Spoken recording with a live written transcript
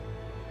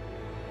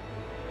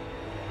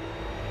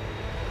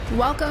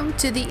Welcome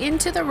to the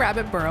Into the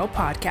Rabbit Burrow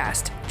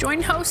podcast.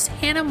 Join hosts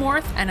Hannah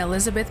Morth and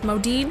Elizabeth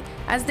Modine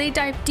as they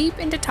dive deep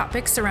into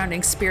topics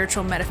surrounding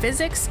spiritual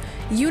metaphysics,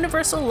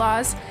 universal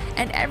laws,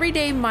 and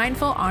everyday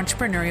mindful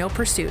entrepreneurial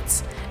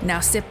pursuits. Now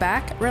sit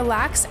back,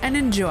 relax, and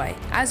enjoy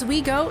as we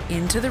go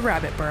into the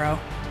rabbit burrow.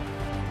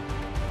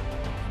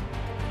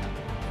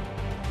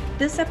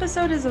 This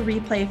episode is a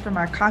replay from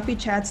our Coffee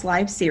Chats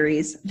live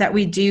series that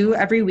we do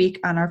every week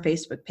on our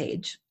Facebook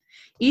page.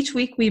 Each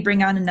week, we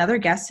bring on another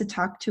guest to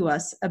talk to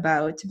us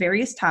about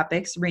various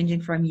topics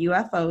ranging from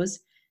UFOs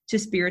to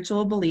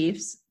spiritual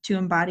beliefs, to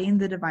embodying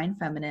the divine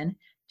feminine,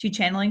 to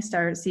channeling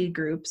starseed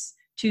groups,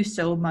 to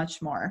so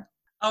much more.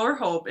 Our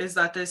hope is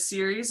that this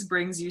series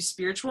brings you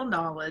spiritual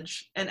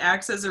knowledge and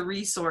acts as a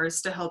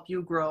resource to help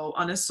you grow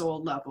on a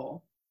soul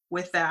level.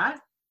 With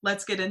that,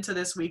 let's get into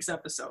this week's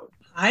episode.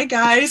 Hi,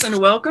 guys, and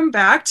welcome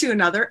back to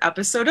another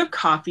episode of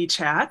Coffee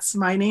Chats.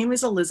 My name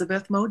is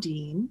Elizabeth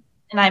Modine.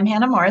 And I'm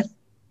Hannah Morth.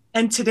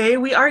 And today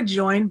we are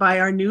joined by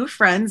our new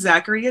friend,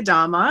 Zachary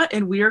Adama,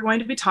 and we are going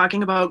to be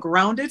talking about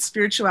grounded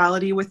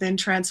spirituality within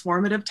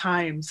transformative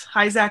times.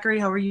 Hi, Zachary.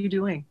 How are you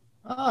doing?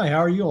 Hi, how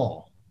are you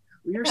all?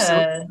 We're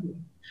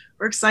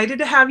excited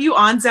to have you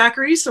on,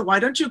 Zachary. So why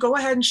don't you go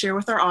ahead and share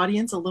with our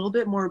audience a little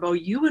bit more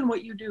about you and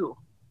what you do?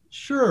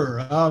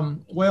 Sure.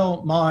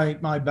 Well,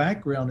 my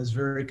background is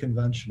very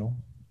conventional.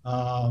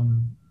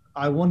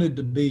 I wanted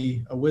to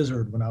be a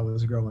wizard when I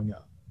was growing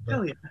up.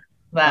 Hell yeah.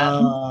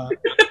 Wow.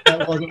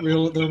 That wasn't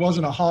real. There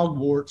wasn't a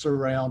Hogwarts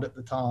around at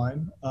the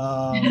time.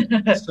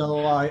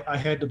 So I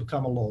had to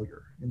become a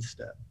lawyer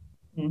instead.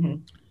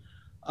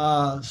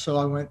 Mm-hmm. So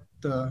I went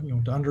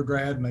to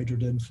undergrad,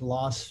 majored in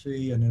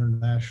philosophy and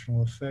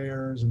international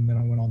affairs, and then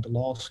I went on to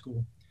law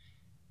school.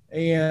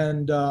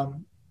 And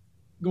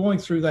going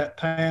through that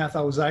path,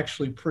 I was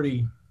actually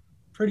pretty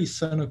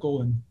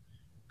cynical and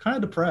kind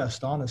of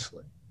depressed,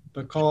 honestly,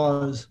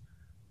 because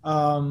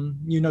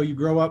you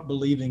grow up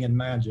believing in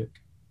magic.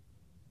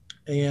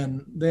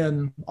 And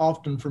then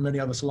often for many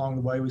of us along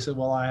the way, we said,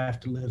 well, I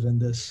have to live in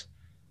this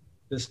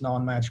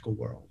non-magical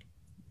world.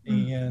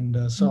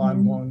 So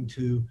I'm going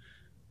to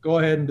go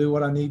ahead and do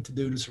what I need to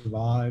do to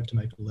survive, to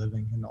make a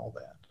living and all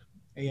that.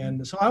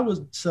 And so I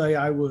would say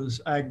I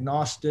was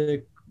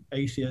agnostic,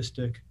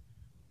 atheistic,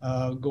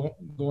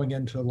 going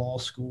into law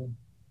school.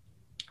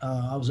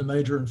 I was a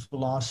major in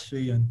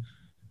philosophy, and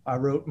I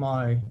wrote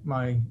my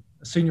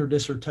senior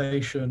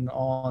dissertation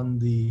on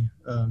the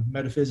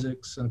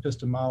metaphysics and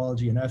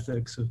epistemology and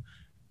ethics of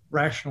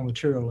rational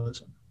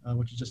materialism,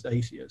 which is just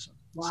atheism.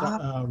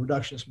 Wow.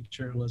 Reductionist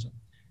materialism.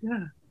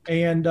 Yeah.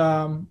 And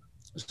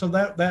so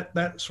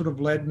that sort of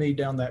led me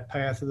down that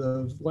path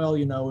of, well,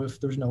 if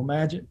there's no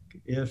magic,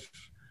 if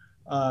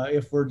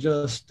we're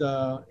just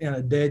in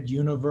a dead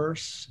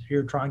universe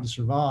here trying to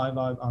survive,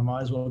 I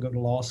might as well go to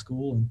law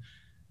school and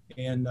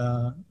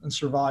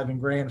survive in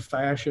grand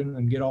fashion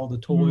and get all the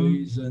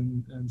toys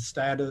and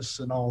status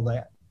and all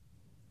that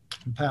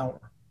and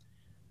power.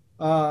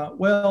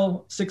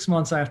 Well, 6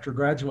 months after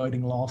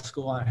graduating law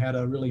school, I had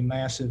a really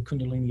massive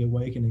Kundalini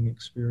awakening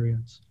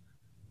experience.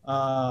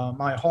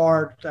 My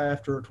heart,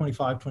 after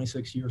 25,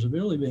 26 years of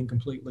really being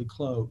completely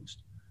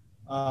closed,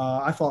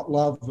 I thought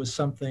love was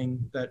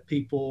something that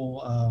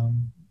people,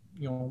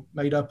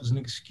 made up as an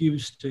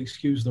excuse to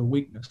excuse their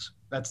weakness.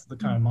 That's the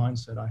kind of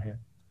mindset I had.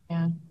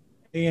 Yeah.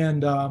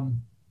 And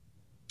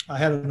I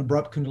had an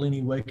abrupt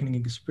Kundalini awakening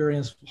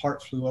experience.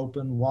 Heart flew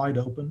open, wide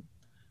open,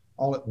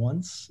 all at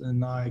once.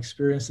 And I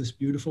experienced this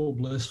beautiful,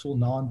 blissful,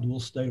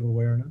 non-dual state of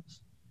awareness.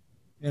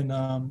 And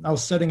I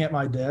was sitting at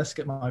my desk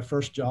at my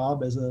first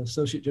job as an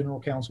associate general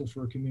counsel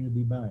for a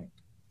community bank.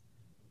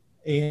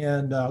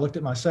 And I looked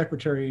at my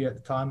secretary at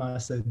the time. I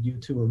said, "You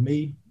two are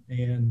me,"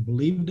 and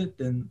believed it.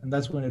 And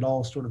that's when it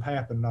all sort of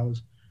happened. I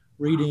was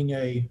reading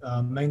a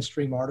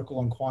mainstream article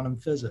on quantum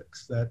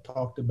physics that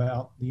talked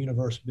about the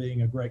universe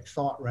being a great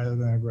thought rather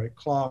than a great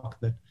clock,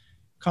 that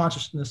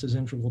consciousness is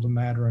integral to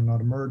matter and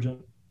not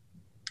emergent,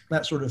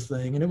 that sort of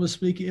thing. And it was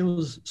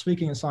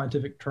speaking in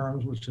scientific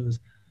terms, which is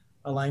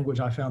a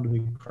language I found to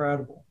be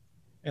credible.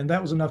 And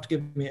that was enough to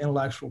give me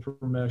intellectual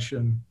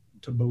permission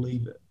to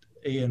believe it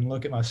and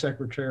look at my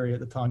secretary at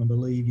the time and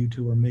believe you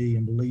two are me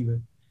and believe it.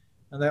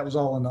 And that was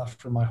all enough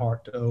for my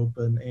heart to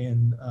open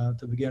and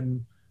to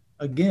begin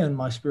again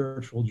my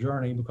spiritual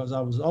journey, because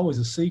I was always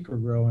a seeker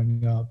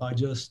growing up. I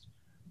just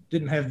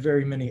didn't have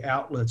very many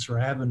outlets or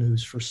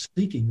avenues for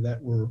seeking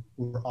that were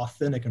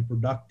authentic and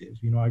productive.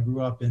 I grew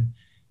up in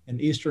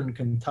eastern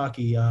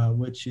Kentucky,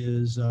 which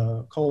is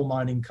coal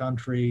mining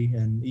country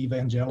and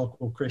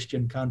evangelical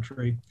Christian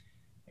country.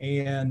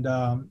 And,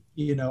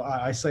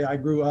 I say I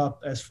grew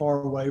up as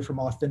far away from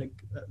authentic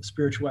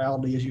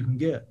spirituality as you can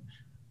get.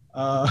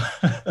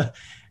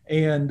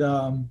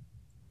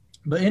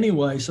 But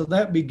anyway, so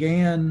that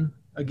began,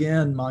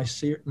 again, my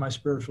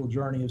spiritual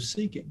journey of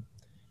seeking.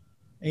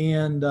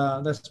 And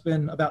that's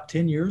been about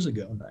 10 years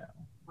ago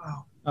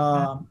now.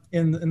 Wow.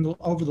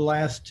 Over the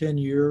last 10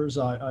 years,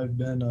 I've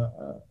been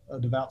a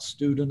devout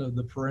student of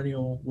the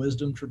perennial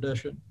wisdom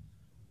tradition.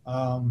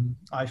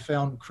 I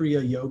found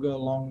Kriya Yoga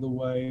along the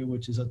way,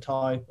 which is a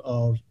type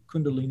of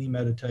Kundalini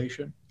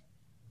meditation.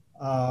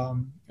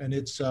 And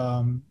it's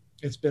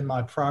been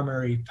my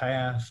primary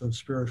path of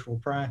spiritual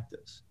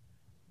practice.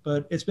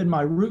 But it's been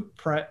my root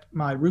practice,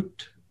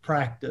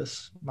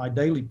 my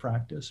daily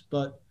practice.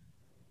 But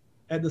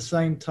at the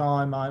same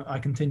time, I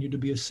continue to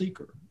be a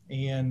seeker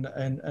and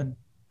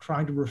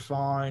trying to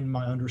refine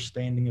my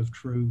understanding of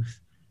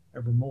truth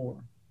ever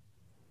more.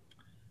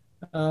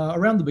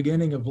 Around the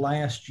beginning of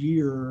last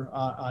year,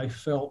 I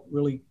felt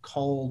really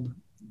called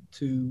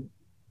to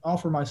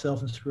offer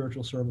myself in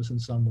spiritual service in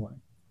some way.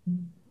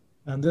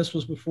 And this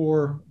was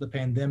before the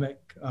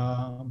pandemic,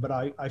 but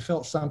I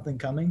felt something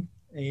coming,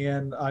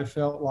 and I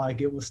felt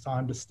like it was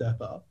time to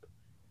step up.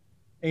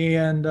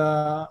 And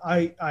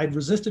I'd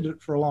resisted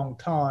it for a long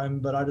time,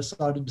 but I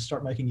decided to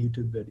start making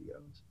YouTube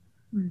videos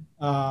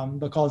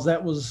because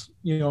that was,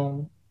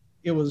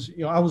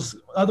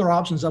 other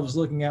options I was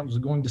looking at was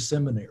going to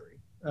seminary.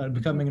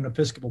 Becoming an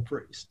Episcopal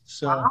priest.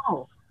 So,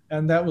 wow.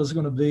 And that was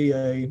going to be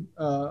a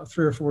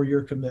 3 or 4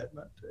 year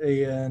commitment.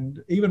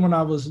 And even when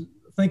I was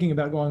thinking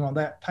about going on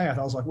that path,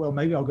 I was like, well,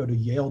 maybe I'll go to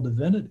Yale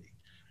Divinity.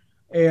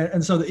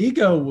 And so the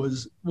ego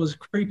was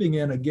creeping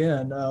in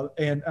again.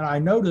 And I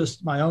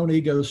noticed my own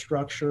ego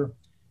structure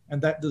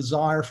and that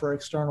desire for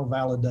external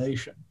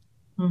validation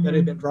that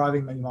had been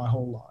driving me my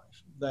whole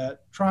life,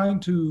 that trying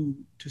to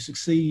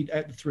succeed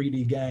at the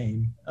 3D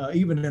game,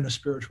 even in a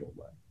spiritual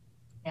way.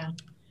 Yeah.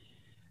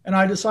 And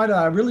I decided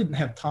I really didn't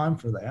have time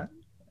for that.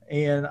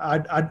 And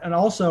and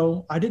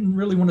also I didn't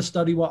really want to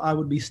study what I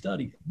would be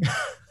studying.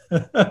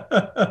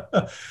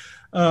 The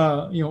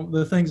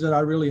things that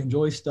I really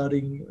enjoy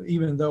studying,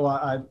 even though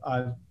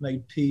I've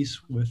made peace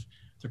with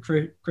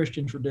the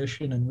Christian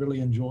tradition and really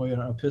enjoy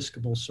an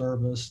Episcopal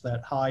service,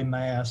 that high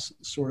mass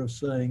sort of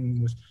thing,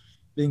 with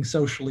being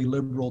socially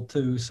liberal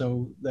too,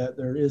 so that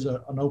there is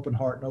an open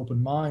heart and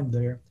open mind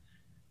there.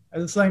 At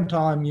the same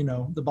time,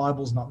 the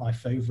Bible's not my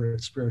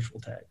favorite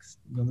spiritual text.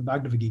 The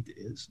Bhagavad Gita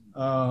is,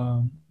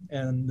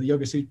 and the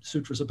Yoga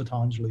Sutras of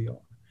Patanjali are.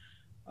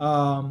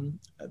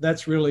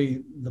 That's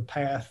really the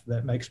path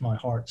that makes my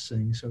heart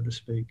sing, so to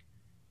speak.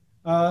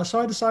 So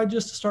I decided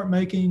just to start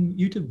making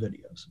YouTube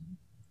videos.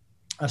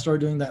 I started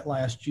doing that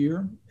last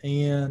year,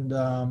 and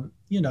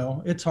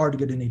it's hard to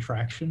get any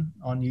traction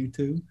on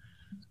YouTube.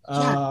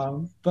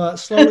 But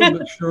slowly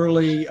but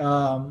surely,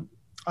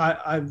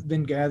 I've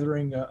been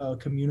gathering a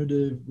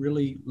community of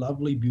really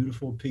lovely,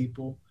 beautiful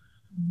people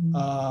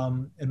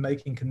and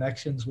making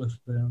connections with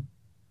them.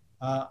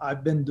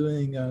 I've been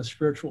doing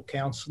spiritual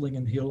counseling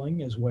and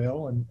healing as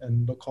well.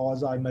 And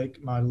because I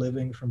make my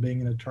living from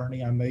being an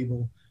attorney, I'm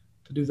able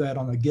to do that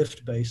on a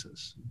gift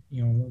basis,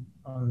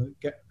 on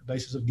the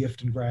basis of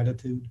gift and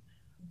gratitude.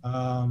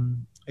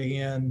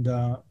 And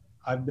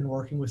I've been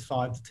working with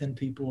 5 to 10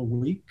 people a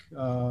week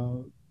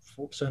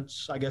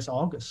since, I guess,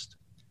 August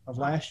of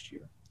last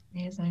year.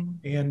 Amazing.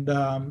 And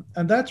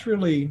that's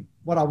really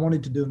what I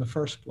wanted to do in the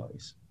first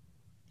place.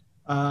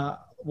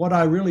 What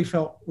I really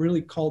felt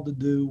really called to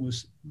do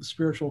was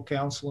spiritual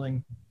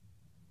counseling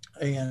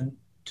and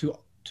to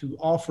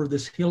offer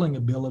this healing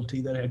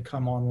ability that had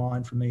come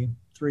online for me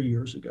 3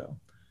 years ago.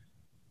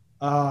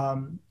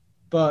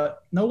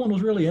 But no one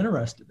was really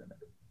interested in it.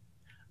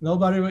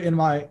 Nobody in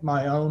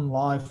my own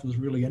life was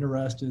really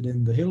interested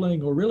in the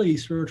healing or really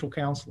spiritual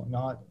counseling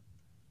either.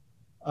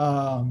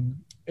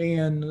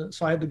 And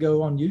so I had to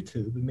go on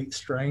YouTube and meet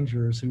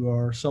strangers who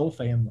are soul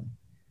family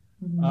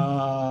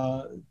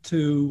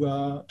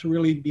to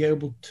really be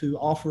able to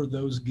offer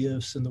those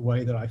gifts in the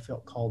way that I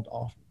felt called to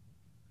offer.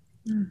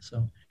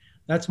 So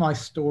that's my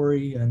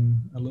story and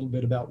a little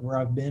bit about where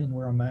I've been and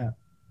where I'm at.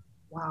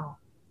 Wow.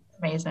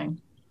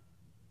 Amazing.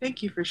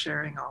 Thank you for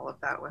sharing all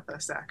of that with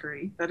us,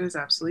 Zachary. That is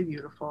absolutely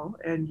beautiful.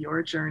 And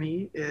your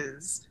journey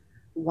is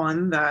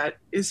one that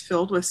is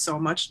filled with so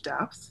much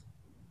depth,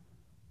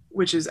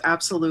 which is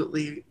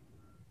absolutely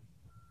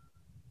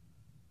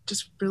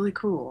just really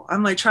cool.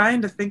 I'm like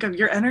trying to think of,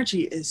 your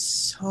energy is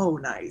so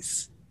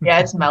nice. Yeah,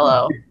 it's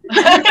mellow.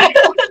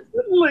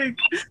 Like,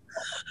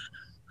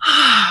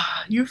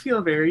 you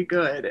feel very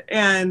good.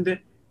 And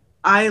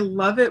I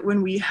love it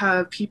when we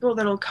have people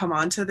that'll come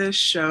onto this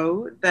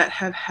show that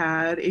have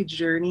had a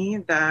journey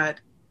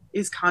that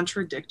is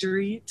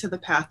contradictory to the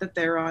path that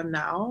they're on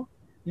now.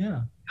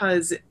 Yeah.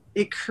 Because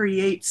it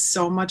creates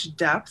so much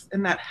depth,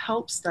 and that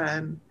helps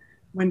them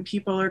when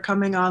people are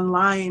coming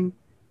online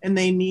and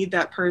they need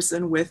that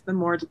person with the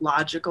more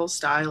logical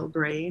style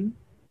brain.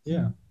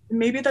 Yeah.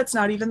 Maybe that's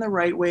not even the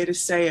right way to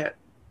say it,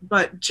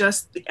 but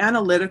just the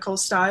analytical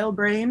style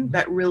brain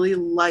that really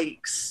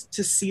likes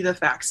to see the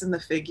facts and the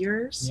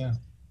figures. Yeah.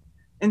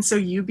 And so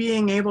you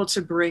being able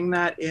to bring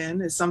that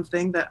in is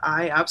something that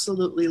I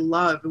absolutely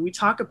love. And we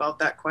talk about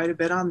that quite a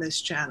bit on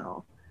this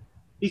channel,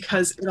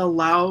 because it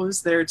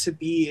allows there to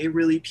be a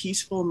really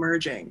peaceful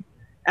merging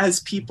as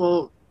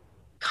people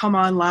come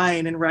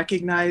online and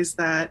recognize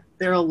that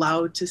they're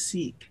allowed to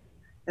seek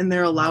and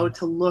they're allowed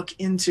to look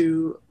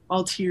into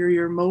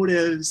ulterior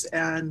motives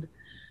and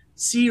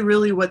see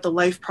really what the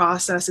life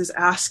process is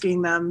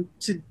asking them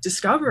to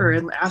discover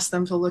and ask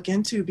them to look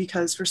into,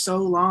 because for so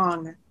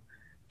long,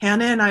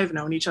 Hannah and I have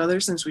known each other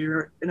since we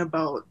were in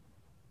about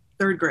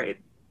 3rd grade.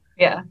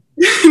 Yeah.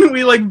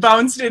 We like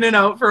bounced in and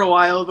out for a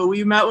while, but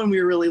we met when we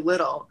were really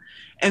little,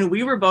 and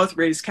we were both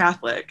raised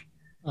Catholic.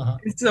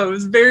 So it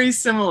was very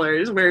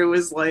similar, where it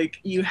was like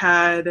you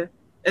had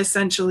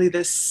essentially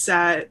this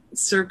set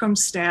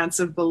circumstance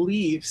of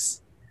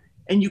beliefs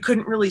and you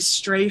couldn't really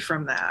stray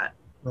from that.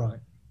 Right.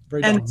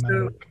 Very And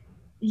dogmatic. so,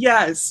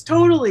 yes,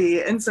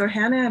 totally. And so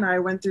Hannah and I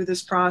went through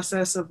this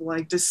process of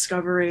like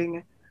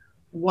discovering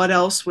what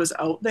else was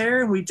out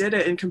there, and we did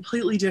it in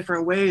completely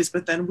different ways,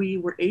 but then we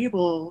were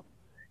able,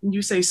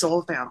 you say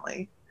soul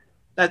family,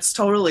 that's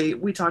totally,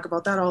 we talk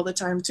about that all the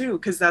time too,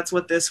 because that's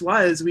what this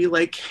was. We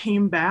like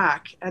came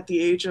back at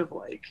the age of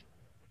like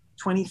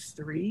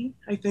 23,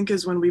 I think,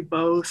 is when we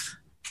both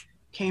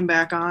came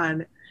back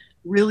on,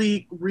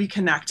 really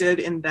reconnected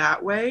in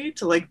that way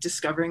to like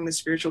discovering the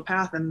spiritual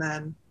path. And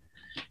then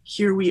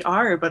here we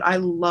are. But I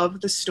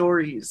love the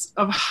stories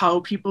of how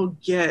people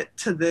get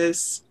to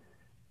this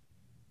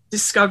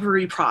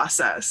discovery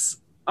process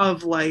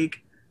of like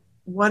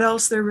what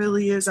else there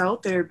really is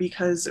out there,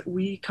 because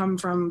we come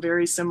from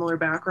very similar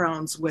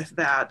backgrounds with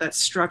that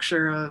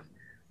structure of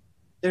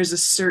there's a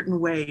certain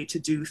way to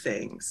do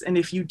things, and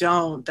if you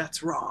don't,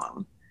 that's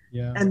wrong.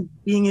 Yeah. And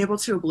being able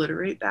to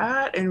obliterate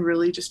that and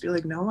really just be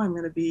like, no, I'm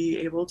going to be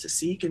able to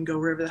seek and go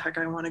wherever the heck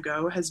I want to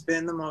go, has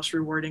been the most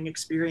rewarding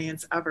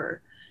experience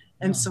ever.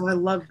 And so I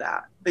love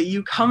that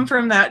you come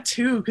from that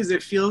too, because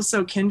it feels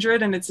so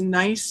kindred, and it's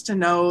nice to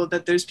know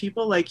that there's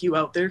people like you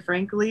out there,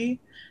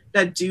 frankly,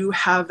 that do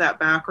have that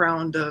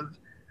background of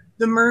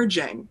the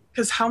merging.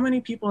 Because how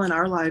many people in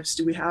our lives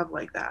do we have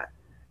like that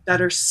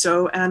are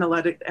so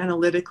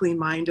analytically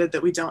minded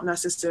that we don't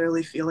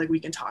necessarily feel like we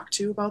can talk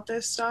to about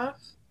this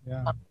stuff?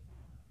 Yeah.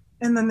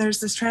 And then there's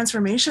this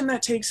transformation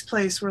that takes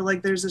place where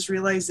like there's this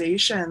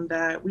realization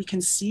that we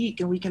can seek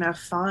and we can have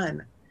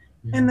fun.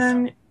 Yeah. And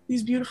then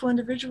these beautiful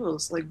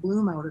individuals like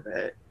bloom out of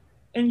it.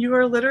 And you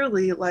are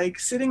literally like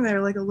sitting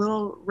there like a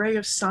little ray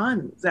of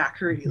sun,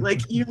 Zachary.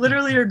 Like you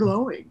literally are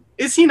glowing.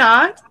 Is he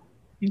not?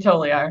 You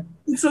totally are.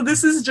 And so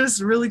this is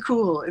just really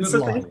cool. And Good so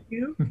light. thank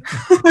you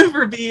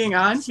for being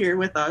on here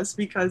with us,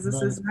 because this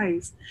is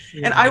nice.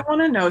 Yeah. And I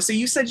want to know, so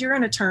you said you're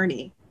an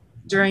attorney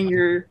during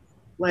your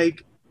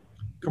like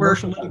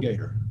Commercial work.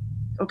 litigator.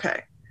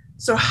 Okay.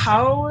 So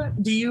how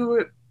do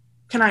you,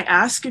 can I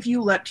ask if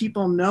you let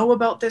people know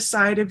about this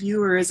side of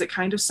you, or is it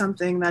kind of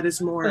something that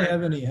is more? If they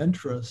have any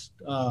interest,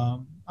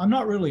 I'm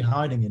not really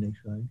hiding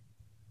anything.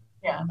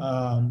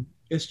 Yeah.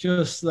 It's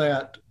just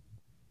that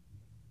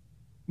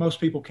most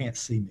people can't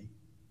see me.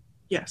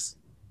 Yes.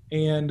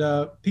 And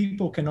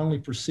people can only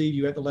perceive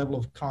you at the level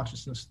of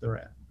consciousness they're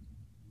at.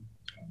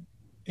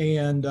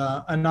 And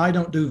I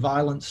don't do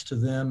violence to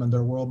them and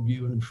their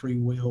worldview and free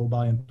will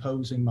by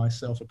imposing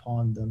myself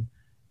upon them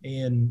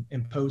and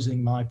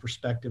imposing my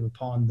perspective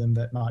upon them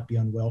that might be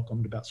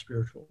unwelcomed about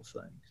spiritual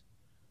things.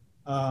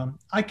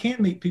 I can't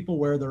meet people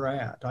where they're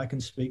at. I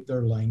can speak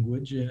their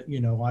language.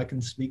 I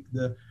can speak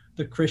the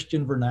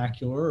Christian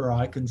vernacular, or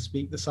I can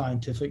speak the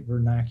scientific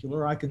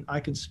vernacular. I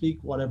can speak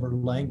whatever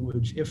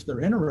language. If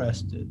they're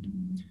interested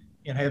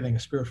in having a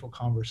spiritual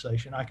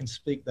conversation, I can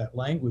speak that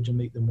language and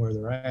meet them where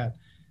they're at,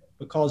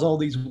 because all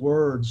these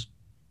words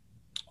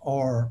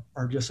are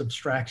just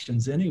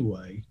abstractions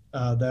anyway,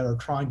 that are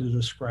trying to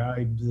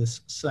describe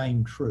this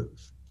same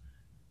truth.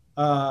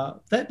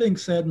 That being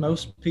said,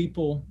 most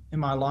people in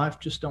my life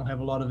just don't have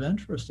a lot of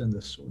interest in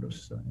this sort of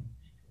thing.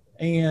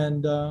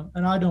 And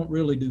I don't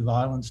really do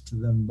violence to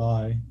them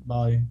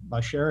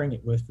by sharing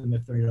it with them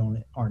if they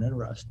aren't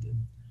interested.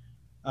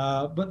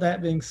 But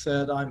that being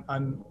said,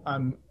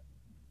 I'm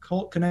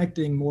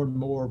connecting more and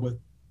more with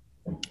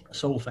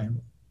soul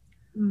family,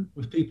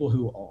 with people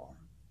who are,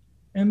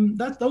 and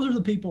those are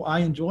the people I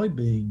enjoy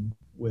being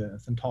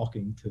with and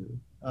talking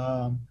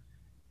to.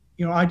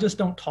 I just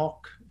don't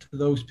talk to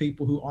those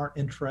people who aren't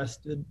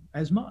interested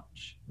as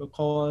much,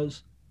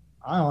 because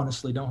I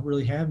honestly don't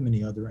really have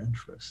many other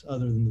interests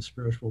other than the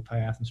spiritual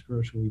path and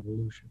spiritual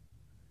evolution.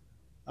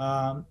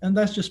 And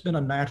that's just been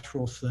a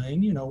natural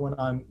thing. When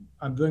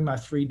I'm doing my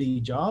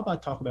 3D job, I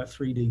talk about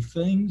 3D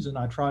things, and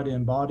I try to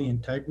embody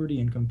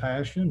integrity and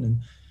compassion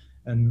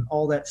and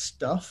all that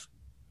stuff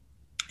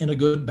in a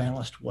good,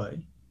 balanced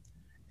way.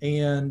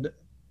 And,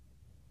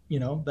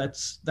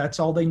 that's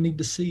all they need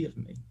to see of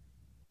me.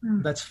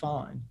 That's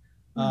fine.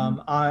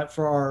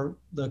 For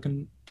the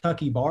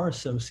Kentucky Bar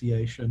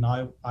Association,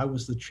 I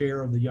was the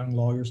chair of the Young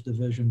Lawyers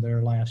Division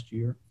there last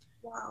year.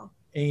 Wow.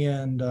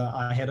 And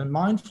I had a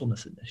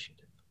mindfulness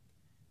initiative.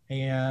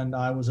 And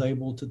I was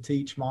able to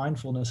teach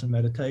mindfulness and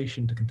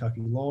meditation to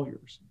Kentucky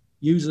lawyers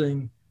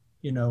using,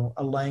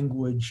 a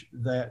language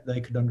that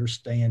they could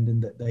understand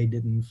and that they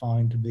didn't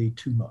find to be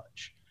too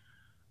much.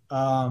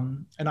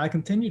 And I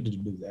continue to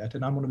do that.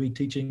 And I'm going to be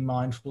teaching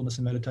mindfulness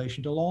and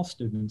meditation to law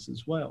students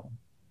as well.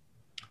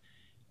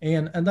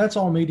 And that's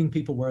all meeting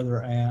people where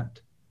they're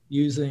at,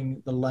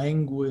 using the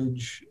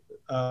language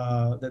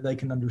that they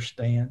can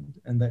understand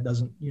and that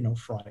doesn't,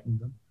 frighten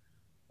them.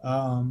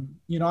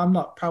 I'm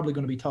not probably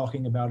going to be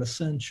talking about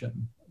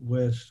ascension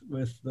with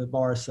the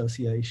Bar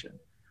Association.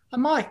 I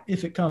might,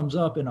 if it comes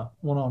up in a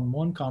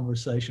one-on-one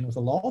conversation with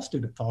a law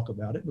student, talk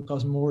about it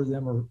because more of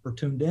them are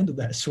tuned into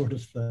that sort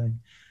of thing.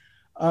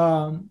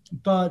 I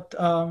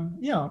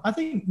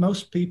think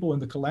most people in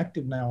the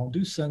collective now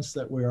do sense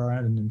that we are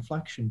at an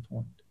inflection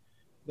point,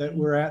 that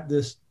we're at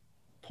this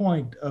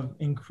point of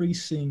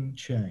increasing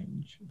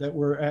change, that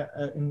we're at,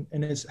 and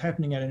it's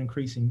happening at an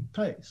increasing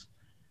pace.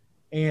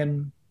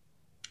 And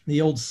the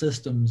old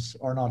systems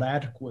are not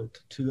adequate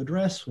to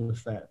address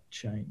with that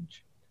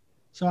change.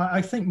 So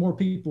I think more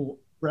people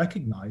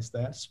recognize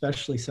that,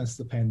 especially since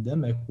the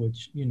pandemic,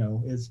 which,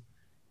 is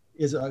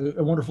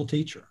a wonderful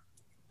teacher.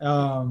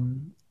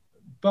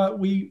 But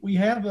we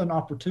have an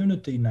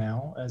opportunity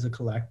now as a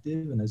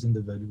collective and as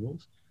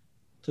individuals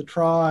to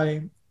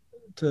try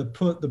to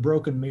put the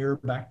broken mirror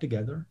back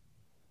together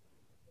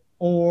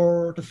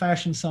or to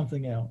fashion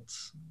something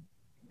else.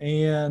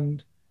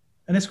 And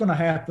it's going to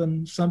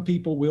happen. Some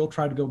people will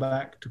try to go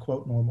back to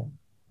quote normal.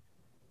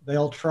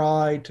 They'll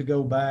try to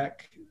go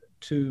back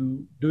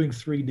to doing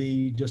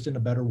 3D just in a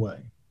better way.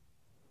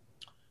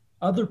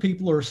 Other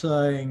people are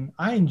saying,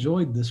 I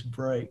enjoyed this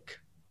break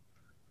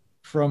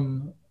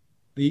from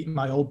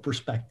my old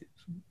perspective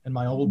and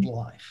my old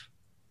life.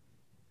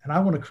 And I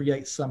want to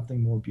create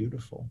something more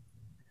beautiful.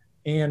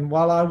 And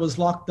while I was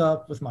locked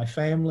up with my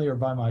family or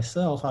by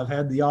myself, I've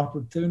had the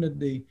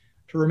opportunity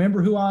to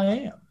remember who I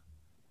am,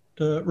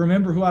 to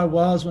remember who I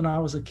was when I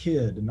was a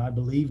kid and I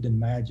believed in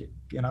magic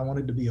and I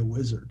wanted to be a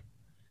wizard.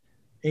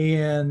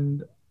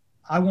 And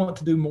I want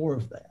to do more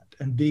of that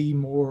and be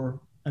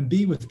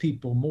with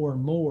people more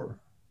and more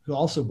who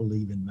also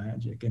believe in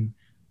magic and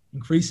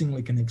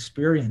increasingly can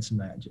experience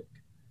magic.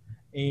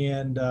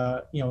 And,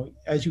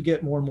 as you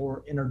get more and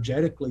more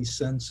energetically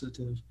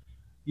sensitive,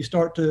 you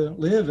start to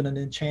live in an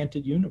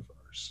enchanted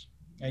universe,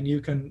 and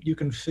you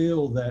can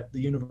feel that the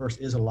universe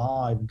is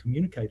alive and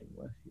communicating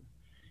with you.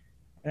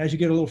 And as you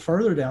get a little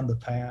further down the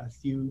path,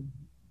 you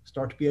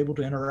start to be able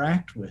to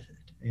interact with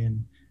it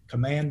and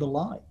command the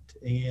light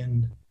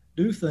and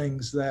do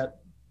things that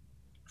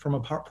from a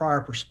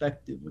prior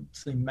perspective would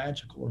seem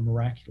magical or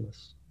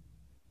miraculous.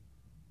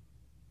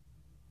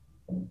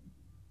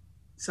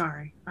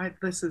 Sorry,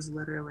 this is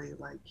literally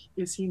like,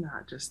 is he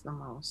not just the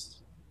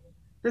most?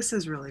 This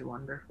is really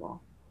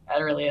wonderful. That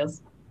really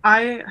is.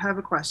 I have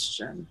a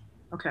question.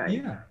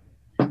 Okay. Yeah.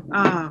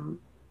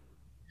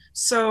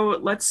 So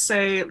let's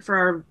say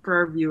for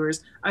our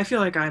viewers, I feel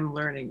like I'm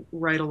learning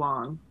right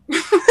along.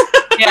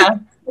 Yeah.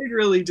 I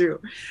really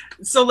do.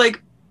 So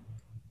like,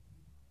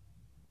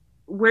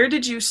 where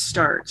did you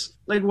start?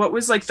 Like, what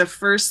was like the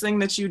first thing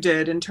that you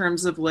did in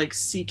terms of like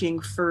seeking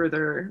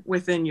further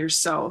within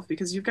yourself?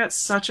 Because you've got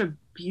such a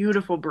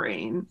beautiful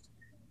brain.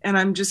 And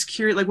I'm just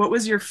curious, like, what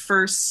was your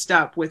first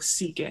step with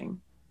seeking?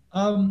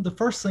 The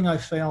first thing I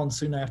found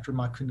soon after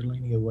my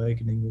Kundalini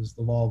awakening was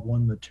the Law of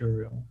One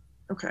material.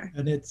 Okay.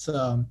 And it's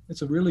a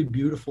really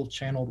beautiful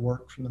channeled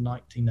work from the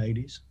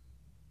 1980s.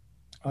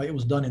 It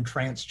was done in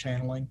trance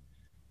channeling.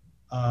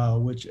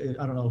 Which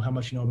I don't know how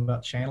much you know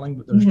about channeling,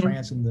 but there's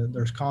trance and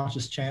there's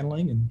conscious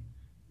channeling, and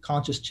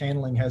conscious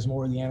channeling has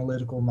more of the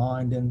analytical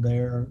mind in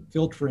there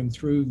filtering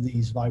through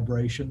these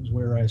vibrations,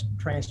 whereas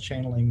trance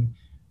channeling,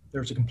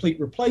 there's a complete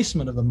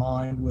replacement of the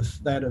mind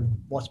with that of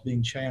what's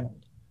being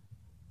channeled.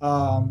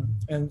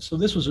 And so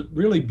this was a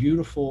really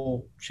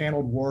beautiful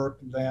channeled work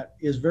that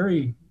is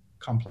very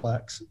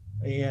complex,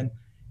 and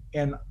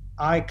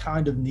I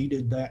kind of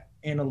needed that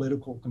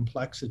analytical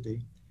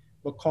complexity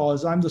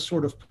because I'm the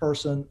sort of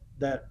person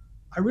that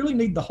I really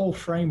need the whole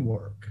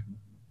framework.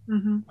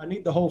 Mm-hmm. I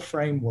need the whole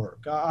framework.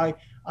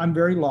 I'm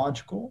very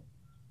logical.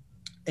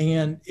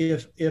 And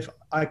if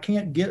I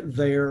can't get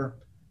there,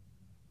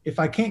 if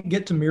I can't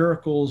get to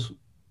miracles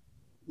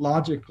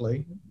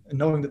logically and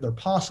knowing that they're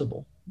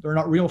possible, they're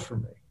not real for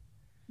me.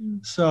 Mm-hmm.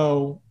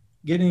 So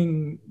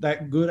getting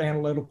that good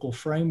analytical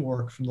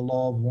framework from the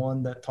Law of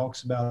One that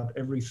talks about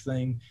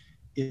everything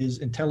is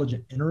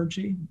intelligent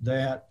energy,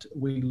 that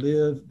we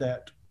live,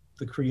 that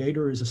the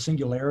creator is a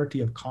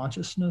singularity of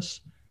consciousness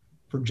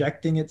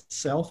projecting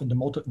itself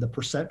into the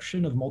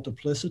perception of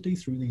multiplicity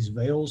through these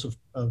veils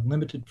of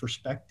limited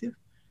perspective,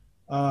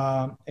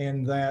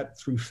 and that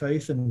through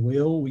faith and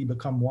will we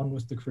become one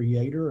with the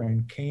creator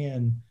and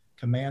can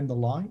command the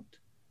light.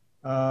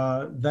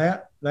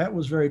 That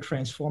was very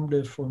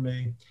transformative for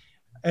me,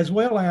 as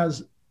well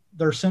as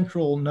their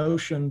central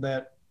notion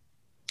that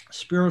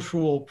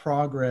spiritual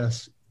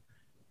progress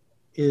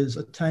is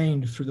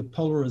attained through the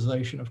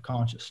polarization of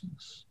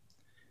consciousness.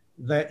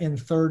 That in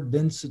third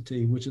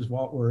density, which is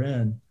what we're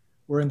in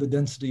the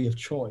density of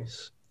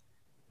choice.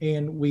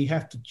 And we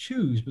have to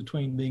choose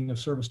between being of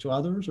service to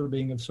others or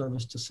being of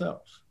service to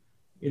self.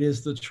 It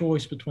is the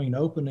choice between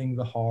opening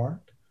the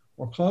heart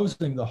or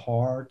closing the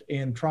heart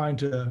and trying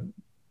to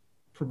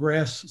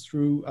progress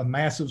through a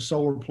massive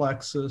solar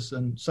plexus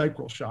and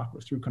sacral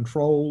chakra, through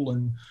control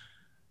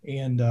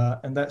and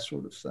that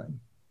sort of thing.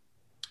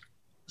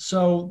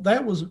 So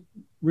that was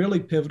really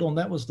pivotal, and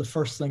that was the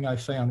first thing I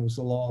found was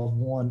the law of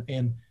one,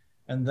 and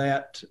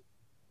that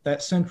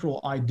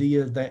central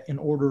idea that in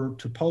order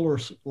to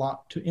progress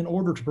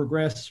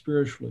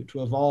spiritually,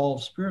 to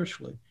evolve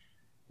spiritually,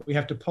 we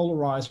have to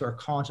polarize our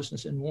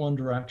consciousness in one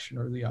direction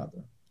or the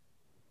other.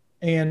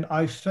 And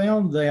I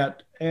found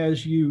that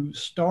as you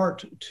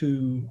start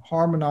to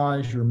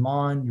harmonize your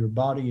mind, your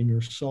body, and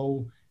your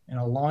soul, and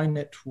align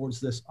it towards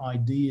this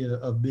idea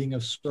of being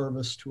of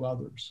service to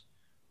others,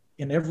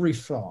 in every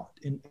thought,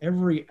 in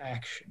every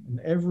action, in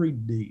every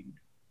deed,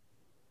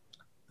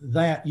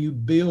 that you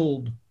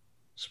build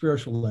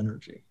spiritual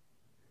energy,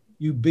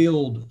 you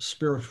build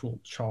spiritual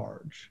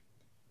charge,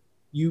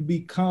 you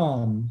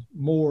become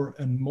more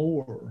and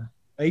more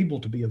able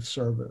to be of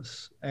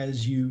service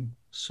as you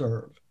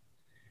serve.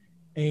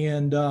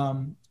 And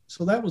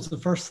so that was the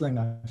first thing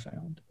I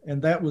found,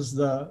 and that was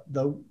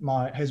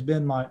has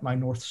been my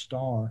North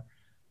Star.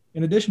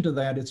 In addition to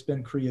that, it's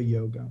been Kriya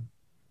Yoga.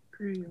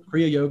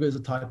 Kriya Yoga is a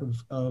type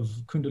of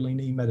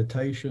Kundalini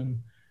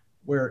meditation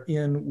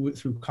wherein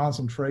through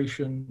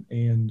concentration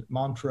and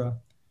mantra,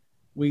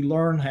 we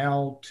learn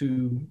how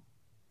to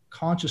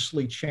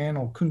consciously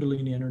channel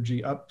Kundalini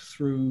energy up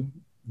through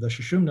the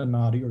Sushumna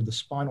Nadi, or the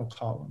spinal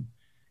column,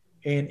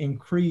 and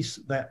increase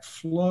that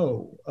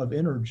flow of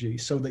energy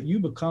so that you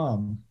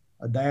become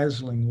a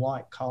dazzling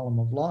white column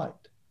of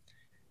light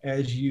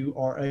as you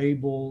are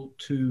able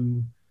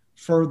to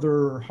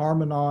further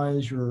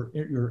harmonize your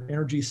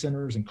energy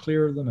centers and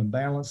clear them and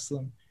balance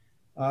them.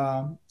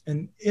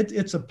 And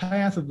it's a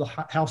path of the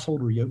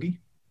householder yogi.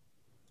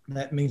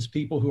 That means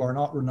people who are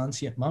not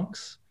renunciant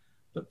monks,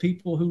 but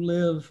people who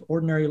live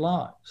ordinary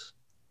lives.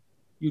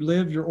 You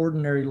live your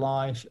ordinary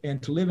life, and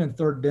to live in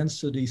third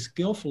density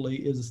skillfully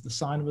is the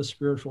sign of a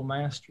spiritual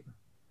master,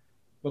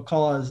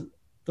 because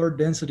third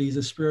density is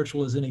as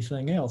spiritual as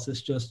anything else.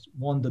 It's just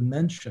one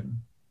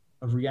dimension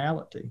of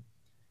reality.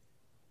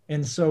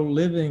 And so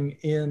living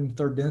in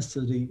third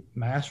density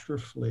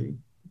masterfully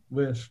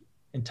with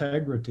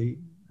integrity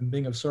and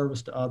being of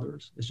service to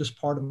others is just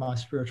part of my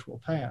spiritual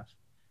path.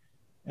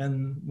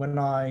 And when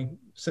I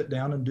sit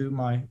down and do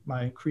my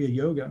Kriya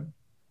Yoga,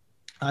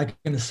 I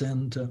can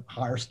ascend to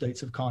higher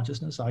states of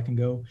consciousness. I can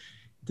go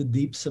to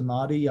deep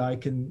samadhi. I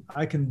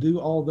can do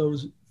all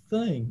those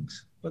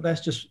things, but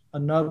that's just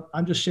another,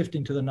 I'm just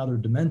shifting to another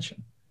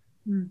dimension.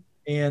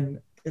 And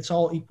it's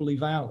all equally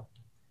valid.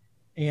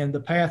 And the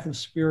path of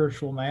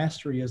spiritual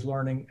mastery is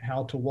learning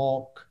how to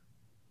walk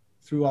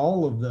through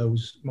all of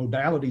those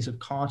modalities of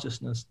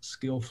consciousness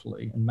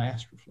skillfully and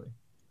masterfully.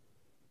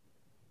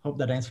 Hope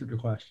that answered your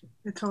question.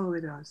 It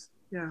totally does.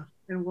 Yeah.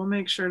 And we'll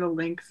make sure to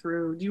link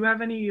through. Do you have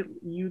any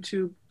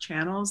YouTube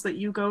channels that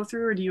you go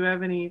through, or do you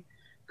have any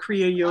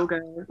Kriya Yoga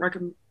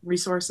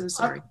resources?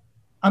 Sorry.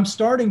 I'm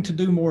starting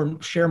to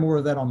share more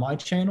of that on my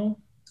channel.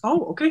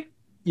 Oh, okay.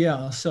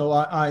 Yeah. So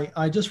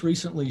I just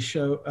recently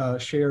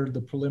shared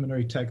the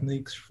preliminary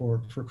techniques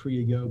for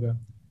Kriya Yoga.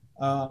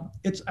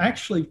 It's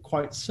actually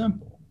quite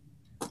simple.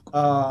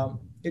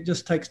 It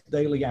just takes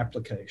daily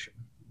application.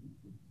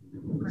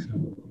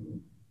 So.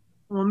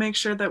 We'll make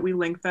sure that we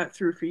link that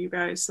through for you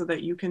guys so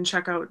that you can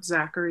check out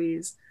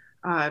Zachary's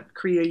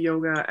Kriya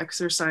Yoga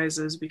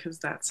exercises, because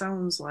that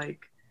sounds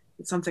like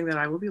it's something that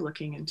I will be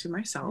looking into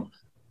myself.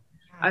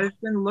 I've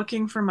been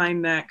looking for my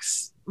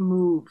next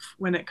move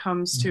when it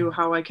comes to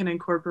how I can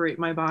incorporate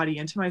my body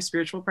into my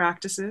spiritual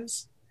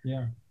practices.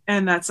 Yeah.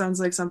 And that sounds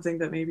like something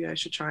that maybe I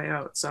should try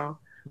out. So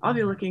I'll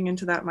be looking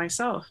into that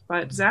myself.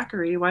 But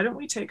Zachary, why don't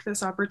we take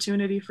this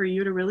opportunity for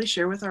you to really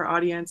share with our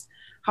audience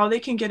how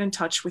they can get in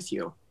touch with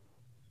you?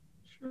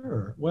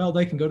 Sure. Well,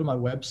 they can go to my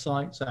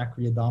website,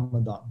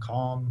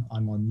 zacharyadama.com.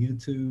 I'm on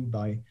YouTube.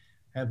 I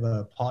have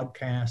a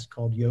podcast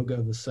called Yoga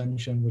of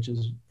Ascension, which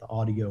is the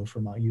audio for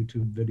my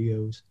YouTube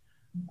videos.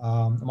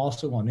 I'm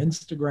also on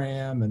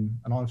Instagram and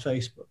on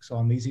Facebook, so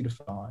I'm easy to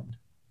find.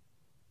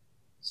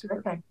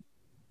 Perfect.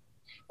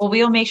 Well,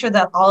 we will make sure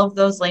that all of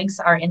those links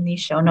are in the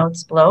show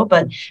notes below,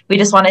 but we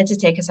just wanted to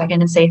take a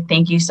second and say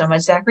thank you so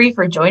much, Zachary,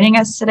 for joining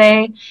us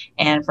today.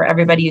 And for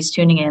everybody who's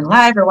tuning in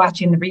live or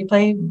watching the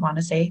replay, we want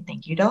to say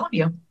thank you to all of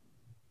you.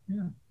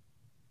 Yeah.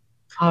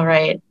 All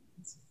right.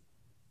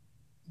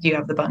 Do you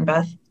have the button,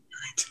 Beth?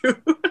 I do.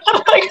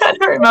 I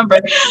gotta remember.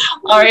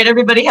 All right,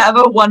 everybody, have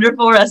a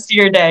wonderful rest of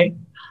your day.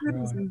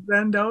 This is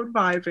Zen Out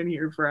Vibe in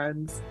here,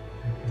 friends.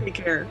 Take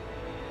care.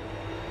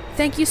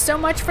 Thank you so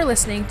much for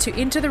listening to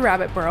Into the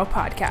Rabbit Burrow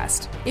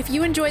podcast. If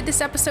you enjoyed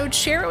this episode,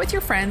 share it with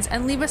your friends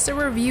and leave us a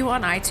review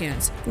on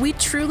iTunes. We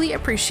truly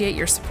appreciate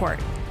your support.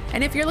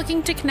 And if you're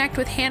looking to connect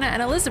with Hannah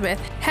and Elizabeth,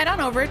 head on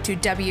over to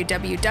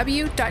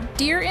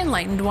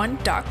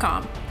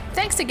www.dearenlightenedone.com.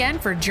 Thanks again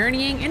for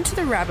journeying into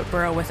the rabbit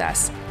burrow with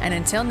us. And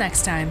until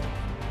next time.